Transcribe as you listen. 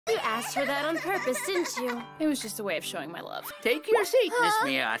asked her that on purpose, didn't you? It was just a way of showing my love. Take your seat, Miss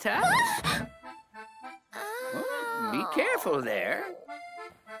Miata. Oh, be careful there.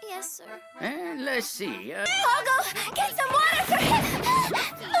 Yes, sir. And let's see. I'll go get some water for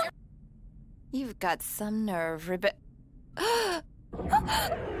him. You've got some nerve, Ribbit.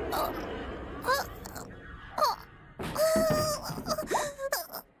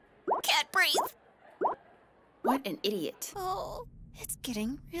 Can't breathe. What an idiot. Oh, it's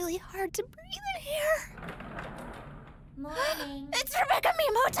getting really hard to breathe in here. Morning. It's Rebecca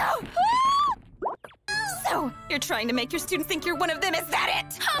Miyamoto! So, you're trying to make your students think you're one of them, is that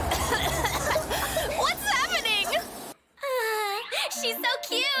it? What's happening? She's so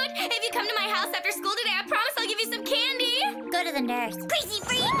cute. If you come to my house after school today, I promise I'll give you some candy. Go to the nurse. Crazy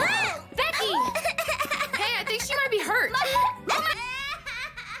free. Becky. Hey, I think she might be hurt.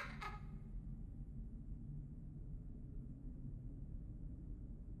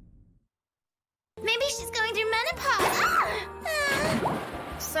 Maybe she's going through menopause.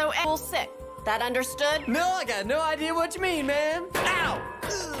 So, Apple's sick. That understood? No, I got no idea what you mean, man. Ow!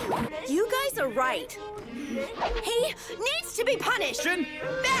 You guys are right. He needs to be punished.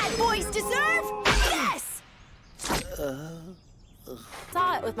 Bad boys deserve yes!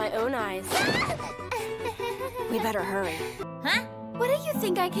 Saw it with my own eyes. We better hurry. Huh? What do you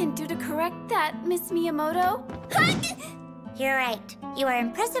think I can do to correct that, Miss Miyamoto? You're right. You are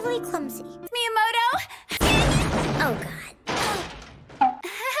impressively clumsy. Miyamoto? Oh, God.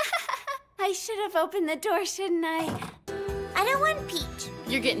 I should have opened the door, shouldn't I? I don't want peach.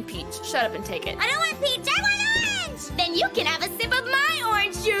 You're getting peach. Shut up and take it. I don't want peach, I want orange! Then you can have a sip of my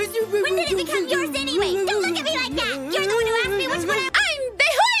orange juice. When did it become yours anyway? Don't look at me like that! You're the one who asked me which one I'm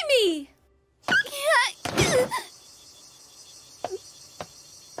behind me!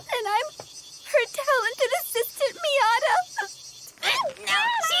 And I'm her talented assistant, Miata. No,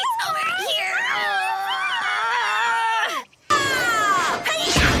 she's over here!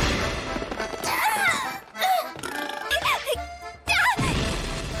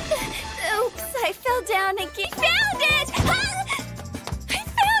 Oops, I fell down again. Found it! I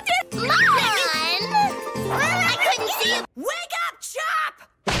found it! Mom! I couldn't see you. Wake up, Chop!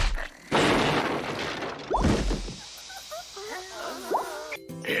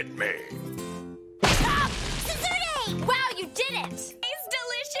 Hit me. Stop! Suzuki! Wow, you did it! It's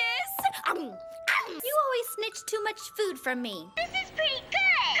delicious! You always snitch too much food from me. This is pretty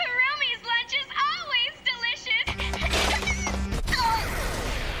good! Kuromi's lunch is always delicious!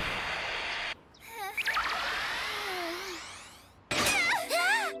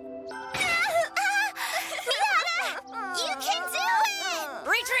 You can do it!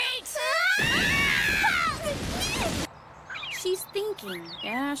 Retreat! She's thinking.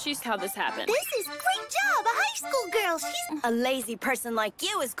 Yeah, she's how this happened. This is great job, a high school girl. She's a lazy person like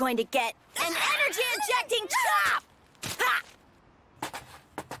you is going to get an energy injecting chop. Ha!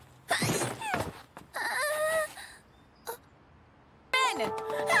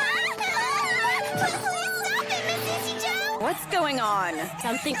 What's going on?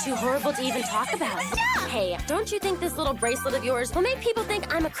 Something too horrible to even talk about. Hey, don't you think this little bracelet of yours will make people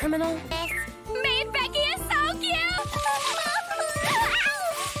think I'm a criminal? Yes. Maid Becky is so cute!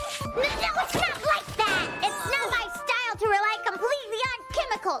 No, it's not like that. It's not my style to rely completely on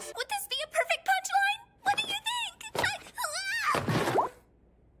chemicals. Would this be a perfect punchline? What do you think?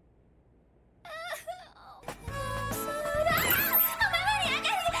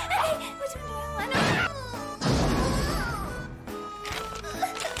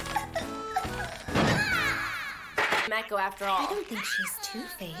 Might go after all. I don't think she's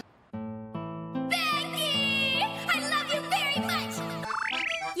Two-Faced. Becky! I love you very much!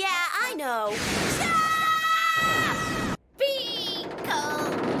 Yeah, I know.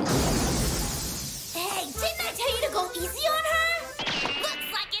 Hey, didn't I tell you to go easy on her? Looks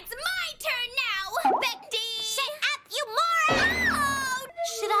like it's my turn now! Becky! Shut up, you moron! Oh!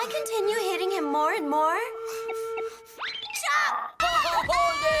 Should I continue hitting him more and more?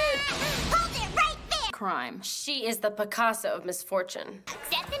 Hold it right there! Crime. She is the Picasso of misfortune.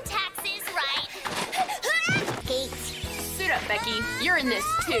 Death and taxes, right? Pete. Suit up, Becky. You're in this,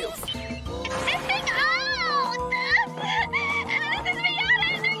 too. Missing out! This is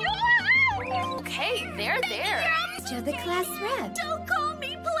Miata, are you out? Okay, there. You're the class rep. Don't call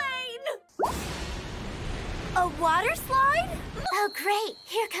me plain! A water slide? Oh, great.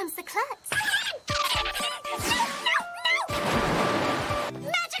 Here comes the klutz.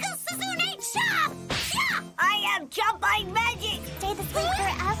 Magical Suzune Chop! I am Chop by magic. Stay this way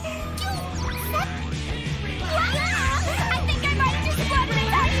forever. I think I'm ready to squad with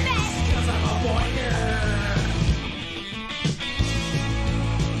husband!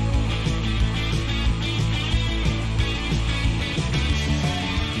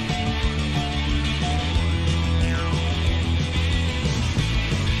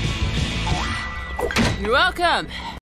 You're welcome.